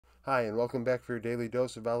Hi, and welcome back for your daily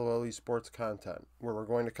dose of LOL Esports content, where we're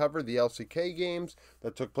going to cover the LCK games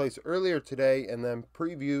that took place earlier today and then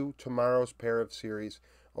preview tomorrow's pair of series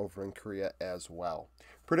over in Korea as well.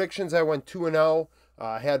 Predictions, I went 2-0,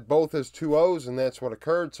 had both as 2-0s, and that's what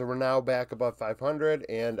occurred, so we're now back above 500,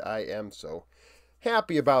 and I am so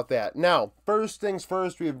happy about that. Now, first things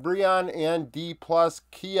first, we have Brian and D plus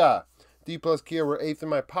Kia. D plus Kia were 8th in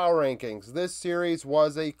my power rankings. This series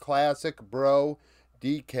was a classic bro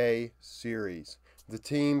DK series. The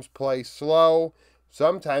teams play slow.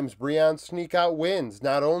 Sometimes Brian sneak out wins,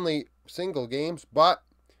 not only single games, but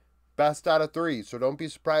best out of 3. So don't be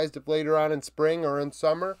surprised if later on in spring or in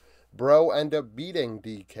summer, bro end up beating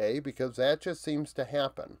DK, because that just seems to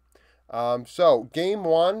happen. So game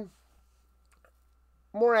 1,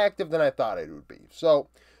 more active than I thought it would be. So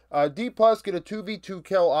D plus get a 2v2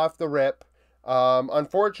 kill off the rip.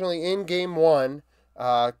 Unfortunately, in game 1,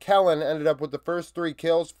 Kellen ended up with the first 3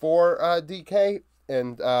 kills for DK,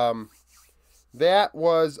 and that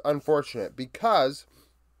was unfortunate because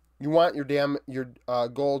you want your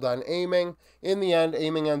gold on aiming. In the end,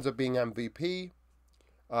 aiming ends up being MVP.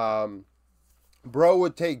 Bro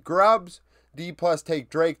would take Grubs. D plus take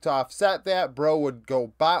Drake to offset that. Bro would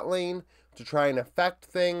go bot lane to try and affect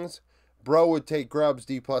things. Bro would take Grubs.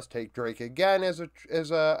 D plus take Drake again as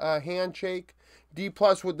a handshake. D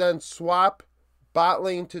plus would then swap bot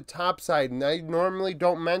lane to top side, and I normally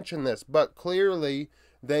don't mention this, but clearly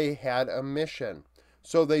they had a mission.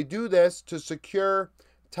 So they do this to secure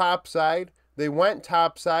top side. They went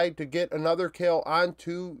top side to get another kill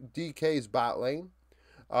onto DK's bot lane.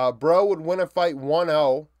 Bro would win a fight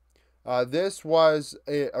 1-0. This was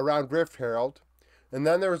around Rift Herald. And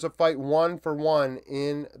then there was a fight 1-for-1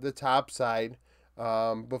 in the top side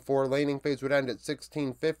before laning phase would end at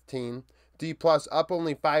 16-15. D plus up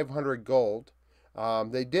only 500 gold.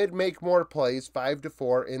 They did make more plays,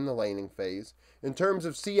 5-4 in the laning phase. In terms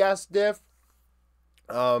of CS diff,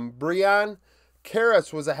 Brian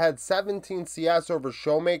Karis was ahead 17 CS over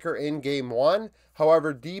Showmaker in game 1.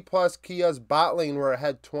 However, D plus Kia's bot lane were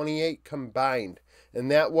ahead 28 combined.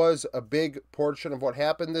 And that was a big portion of what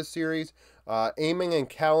happened this series. Aiming and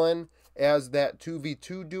Kellen as that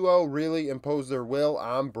 2v2 duo really imposed their will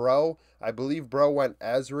on Bro. I believe Bro went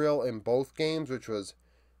Ezreal in both games, which was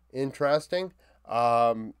interesting.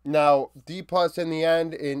 Now D plus in the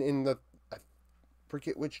end, in the, I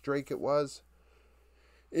forget which Drake it was,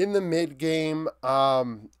 in the mid game,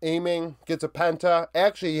 aiming gets a penta.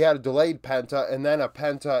 Actually, he had a delayed penta and then a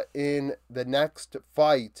penta in the next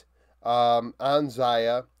fight on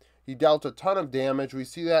Xayah. He dealt a ton of damage. We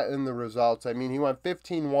see that in the results. I mean, he went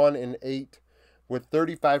 15-1 and 8 with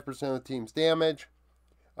 35% of the team's damage.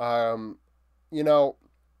 You know,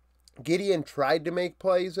 Gideon tried to make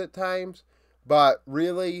plays at times, but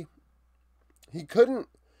really, he couldn't.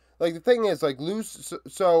 Like, the thing is, like,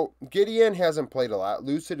 so Gideon hasn't played a lot.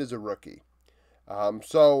 Lucid is a rookie.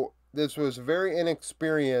 So this was a very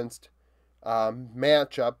inexperienced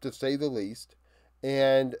matchup, to say the least.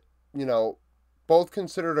 And, you know, both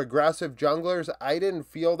considered aggressive junglers. I didn't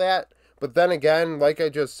feel that. But then again, like I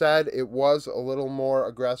just said, it was a little more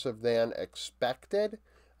aggressive than expected,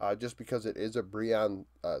 just because it is a Brian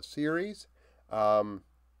series.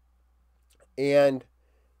 And,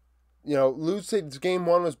 you know, Lucid's game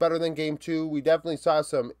 1 was better than game 2. We definitely saw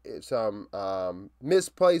some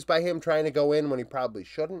misplays by him trying to go in when he probably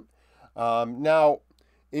shouldn't. Now,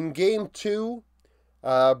 in game 2,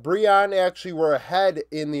 Brian actually were ahead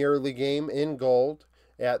in the early game in gold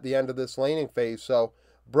at the end of this laning phase. So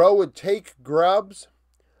Bro would take Grubs,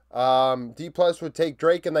 D plus would take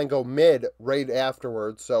Drake and then go mid right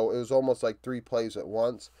afterwards. So it was almost like 3 plays at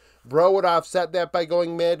once. Bro would offset that by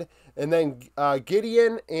going mid, and then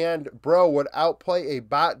Gideon and Bro would outplay a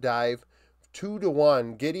bot dive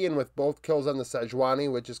 2-1. Gideon with both kills on the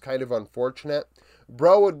Sejuani, which is kind of unfortunate.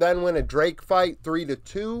 Bro would then win a Drake fight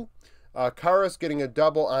 3-2. Karis getting a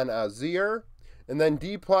double on Azir. And then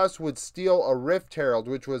D plus would steal a Rift Herald,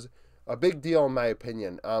 which was a big deal in my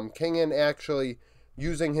opinion. Kingen actually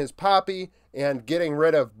using his Poppy and getting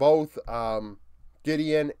rid of both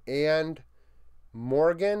Gideon and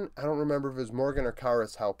Morgan. I don't remember if it was Morgan or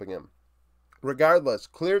Karis helping him. Regardless,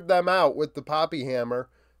 cleared them out with the Poppy Hammer.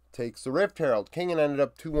 Takes the Rift Herald. Kingen ended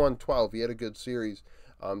up 2-1-12. He had a good series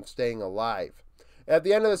staying alive. At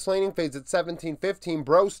the end of this laning phase at 17-15,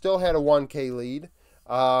 Bro still had a 1K lead.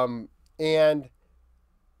 And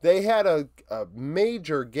they had a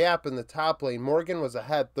major gap in the top lane. Morgan was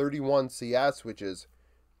ahead 31 CS, which is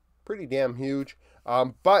pretty damn huge.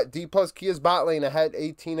 But D plus Kia's bot lane ahead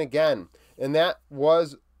 18 again. And that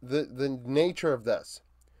was the nature of this.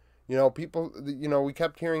 You know, people, you know, we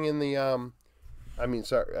kept hearing in the I mean,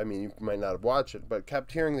 sorry, I mean, you might not have watched it, but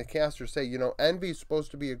kept hearing the caster say, you know, Envy's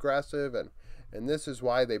supposed to be aggressive, and this is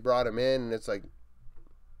why they brought him in, and it's like,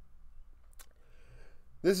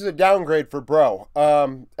 this is a downgrade for Bro.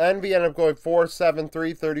 Envy ended up going 4-7-3,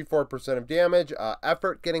 34% of damage.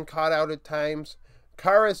 Effort getting caught out at times.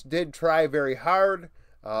 Karis did try very hard.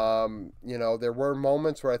 You know, there were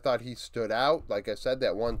moments where I thought he stood out. Like I said,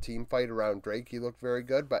 that one team fight around Drake, he looked very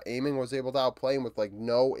good, but Aiming was able to outplay him with like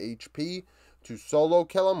no HP to solo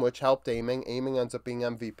kill him, which helped Aiming. Aiming ends up being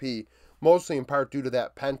MVP, mostly in part due to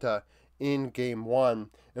that penta in Game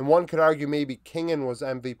 1. And one could argue maybe Kingen was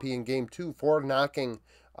MVP in Game 2 for knocking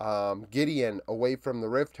Gideon away from the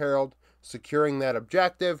Rift Herald, securing that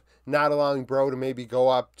objective, not allowing Bro to maybe go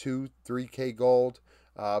up 2-3k gold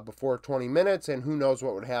before 20 minutes, and who knows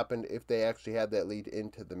what would happen if they actually had that lead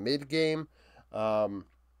into the mid-game. You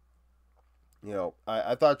know,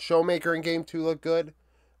 I thought Showmaker in Game 2 looked good,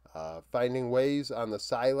 finding ways on the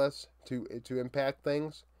Silas to impact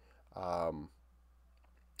things.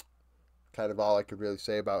 Kind of all I could really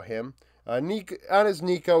say about him. On his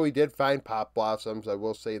Nico, he did find Pop Blossoms, I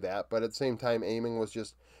will say that, but at the same time, Aiming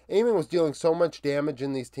was dealing so much damage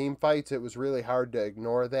in these team fights, it was really hard to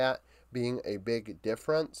ignore that being a big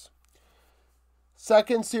difference.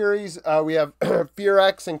 Second series, we have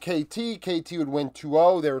FearX and KT. KT would win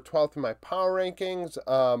 2-0. They were 12th in my power rankings.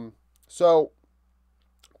 So,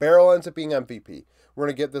 Beryl ends up being MVP. We're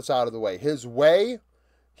going to get this out of the way. His Way,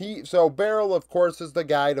 so Beryl, of course, is the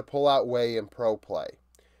guy to pull out Way in pro play.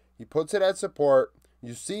 He puts it at support.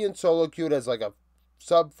 You see in solo queue it as like a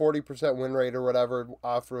sub 40% win rate or whatever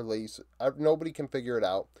off release. Nobody can figure it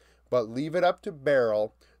out. But leave it up to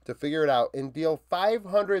Beryl to figure it out and deal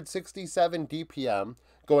 567 DPM,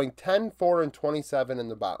 going 10, 4, and 27 in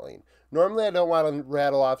the bot lane. Normally, I don't want to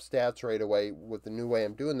rattle off stats right away with the new way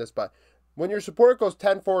I'm doing this, but when your support goes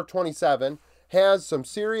 10, 4, 27, has some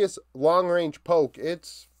serious long-range poke,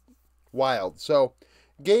 it's wild. So,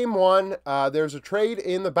 Game 1, there's a trade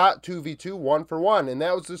in the bot 2v2, 1-for-1, and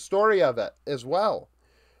that was the story of it as well.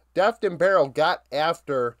 Deft and Beryl got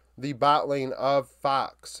after the bot lane of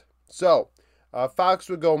Fox. So, Fox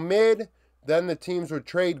would go mid, then the teams would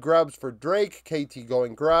trade Grubs for Drake, KT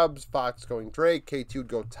going Grubs, Fox going Drake, KT would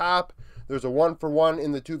go top. There's a 1-for-1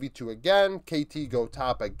 in the 2v2 again, KT go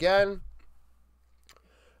top again.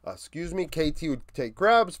 KT would take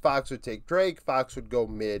Grubs, Fox would take Drake, Fox would go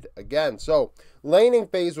mid again. So, laning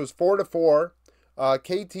phase was 4-4.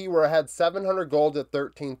 KT were ahead 700 gold at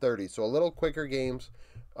 13:30. So, a little quicker game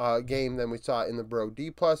than we saw in the Bro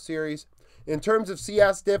D+ series. In terms of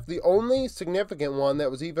CS diff, the only significant one that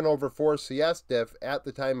was even over 4 CS diff at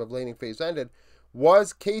the time of laning phase ended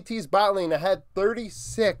was KT's bot lane ahead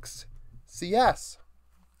 36 CS.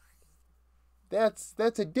 That's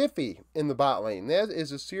a diffie in the bot lane. That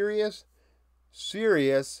is a serious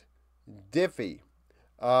diffie.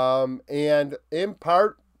 And in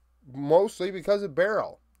part, mostly because of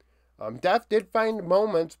Beryl. Def did find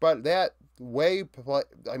moments, but that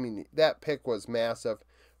pick was massive.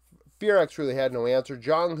 FearX really had no answer.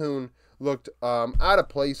 Jonghoon looked out of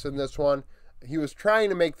place in this one. He was trying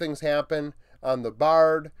to make things happen on the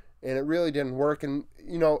Bard, and it really didn't work. And,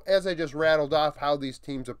 you know, as I just rattled off how these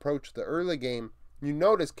teams approached the early game, you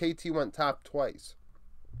notice KT went top twice.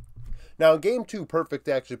 Now, in Game 2, Perfect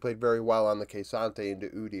actually played very well on the K'Sante into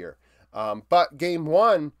Udyr. But Game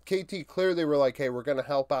 1, KT clearly were like, hey, we're going to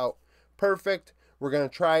help out Perfect. We're going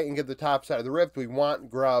to try and get the top side of the Rift. We want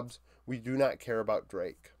Grubs. We do not care about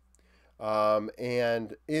Drake.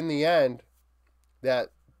 And in the end,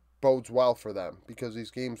 that bodes well for them because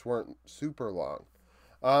these games weren't super long.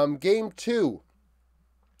 Game 2,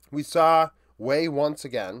 we saw Way once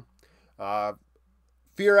again.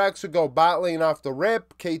 FearX would go bot lane off the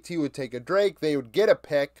rip. KT would take a Drake. They would get a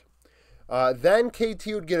pick. Then KT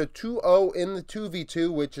would get a 2-0 in the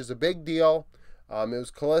 2v2, which is a big deal. It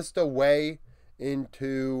was Kalista Way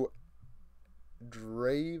into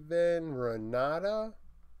Draven Renata,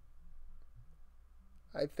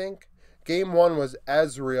 I think. Game 1 was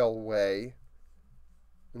Ezreal Way,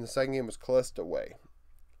 and the second game was Kalista Way.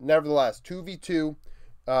 Nevertheless, 2v2,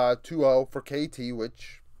 2-0 for KT,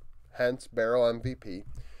 which hence Beryl MVP.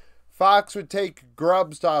 Fox would take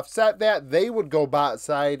Grubs to offset that. They would go bot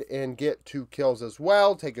side and get 2 kills as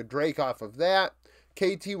well. Take a Drake off of that.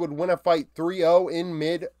 KT would win a fight 3-0 in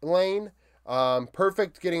mid lane.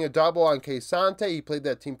 Perfect getting a double on K'Sante. He played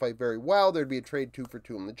that team fight very well. There'd be a trade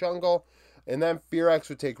 2-for-2 in the jungle. And then FearX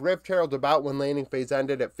would take Rift Herald about when laning phase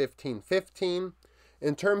ended at 15-15.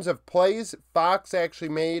 In terms of plays, Fox actually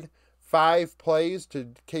made 5 plays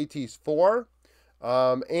to KT's 4.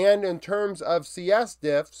 And in terms of CS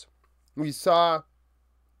diffs, we saw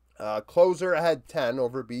Closer had 10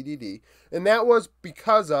 over BDD, and that was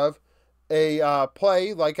because of a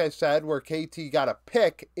play, like I said, where KT got a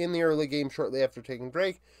pick in the early game shortly after taking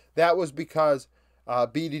break. That was because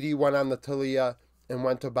BDD went on the Talia and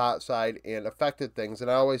went to bot side and affected things. And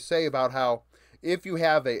I always say about how if you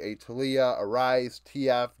have a Talia, a Ryze,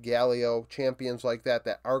 TF, Galio, champions like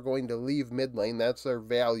that are going to leave mid lane, that's their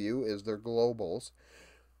value, is their globals,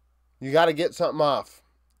 you got to get something off.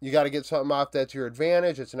 You got to get something off that's your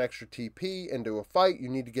advantage. It's an extra TP into a fight. You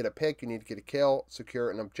need to get a pick. You need to get a kill, secure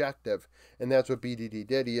an objective. And that's what BDD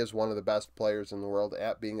did. He is one of the best players in the world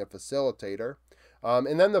at being a facilitator.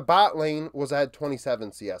 And then the bot lane was at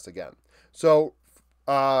 27 CS again. So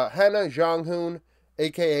Henna Zhanghoon,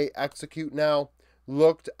 a.k.a. Execute now,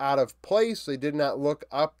 looked out of place. They did not look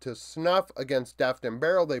up to snuff against Deft and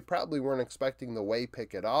Barrel. They probably weren't expecting the way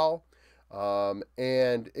pick at all.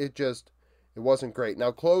 And it wasn't great.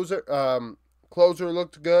 Now, Closer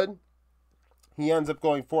looked good. He ends up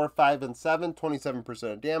going 4, 5, and 7, 27%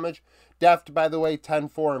 of damage. Deft, by the way, 10,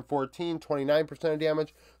 4, and 14, 29% of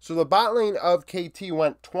damage. So the bot lane of KT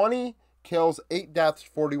went 20 kills, 8 deaths,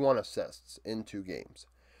 41 assists in 2 games.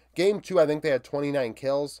 Game 2, I think they had 29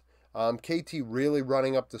 kills. KT really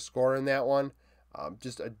running up the score in that one.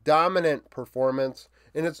 Just a dominant performance.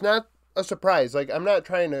 And it's not a surprise. Like, I'm not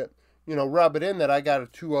trying to rub it in that I got a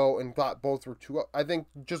 2-0 and thought both were 2-0. I think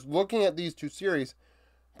just looking at these two series,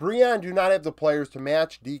 Breon do not have the players to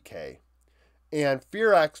match DK, and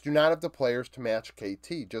FearX do not have the players to match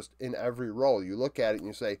KT, just in every role. You look at it and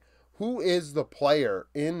you say, who is the player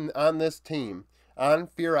on this team, on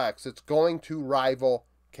FearX, that's going to rival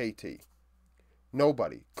KT?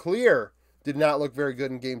 Nobody. Clear did not look very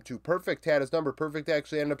good in Game 2. Perfect had his number. Perfect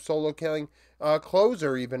actually ended up solo killing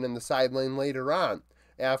Closer even in the side lane later on,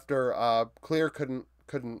 after Clear couldn't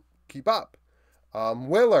keep up.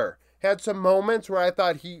 Willer had some moments where I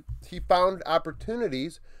thought he found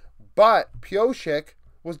opportunities, but Pioshik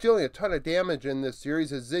was dealing a ton of damage in this series.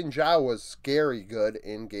 His Xin Zhao was scary good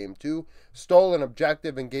in Game 2. Stole an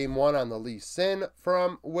objective in Game 1 on the Lee Sin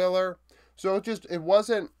from Willer. So it was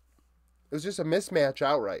just a mismatch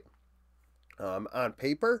outright on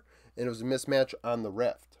paper, and it was a mismatch on the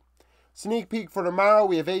Rift. Sneak peek for tomorrow,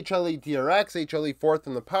 we have HLE DRX. HLE 4th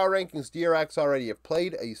in the power rankings. DRX already have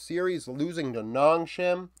played a series, losing to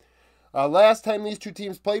Nongshim. Last time these two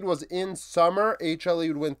teams played was in summer. HLE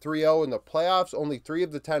would win 3-0 in the playoffs. Only 3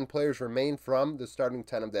 of the 10 players remain from the starting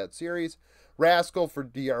 10 of that series. Rascal for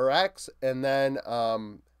DRX, and then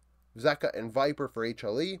Zeka and Viper for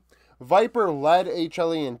HLE. Viper led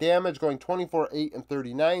HLE in damage, going 24, 8, and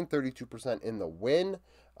 39, 32% in the win.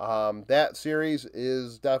 That series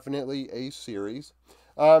is definitely a series.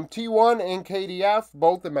 T1 and KDF,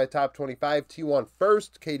 both in my top 25. T1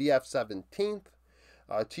 first, KDF 17th.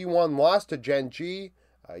 T1 lost to Gen G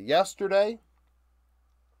yesterday.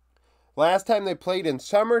 Last time they played in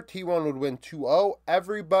summer, T1 would win 2-0.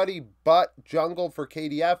 Everybody but Jungle for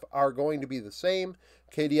KDF are going to be the same.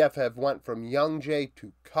 KDF have went from Young J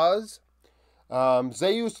to Cuz.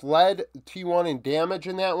 Zeus led T1 in damage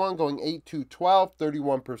in that one, going 8-2-12,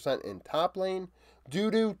 31% in top lane.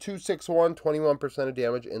 Dudu 2-6-1, 21% of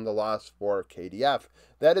damage in the loss for KDF.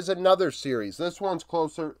 That is another series. This one's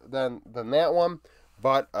closer than that one,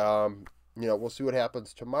 but we'll see what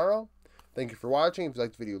happens tomorrow. Thank you for watching. If you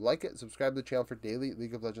liked the video, like it. Subscribe to the channel for daily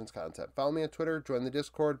League of Legends content. Follow me on Twitter, join the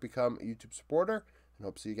Discord, become a YouTube supporter, and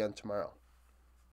hope to see you again tomorrow.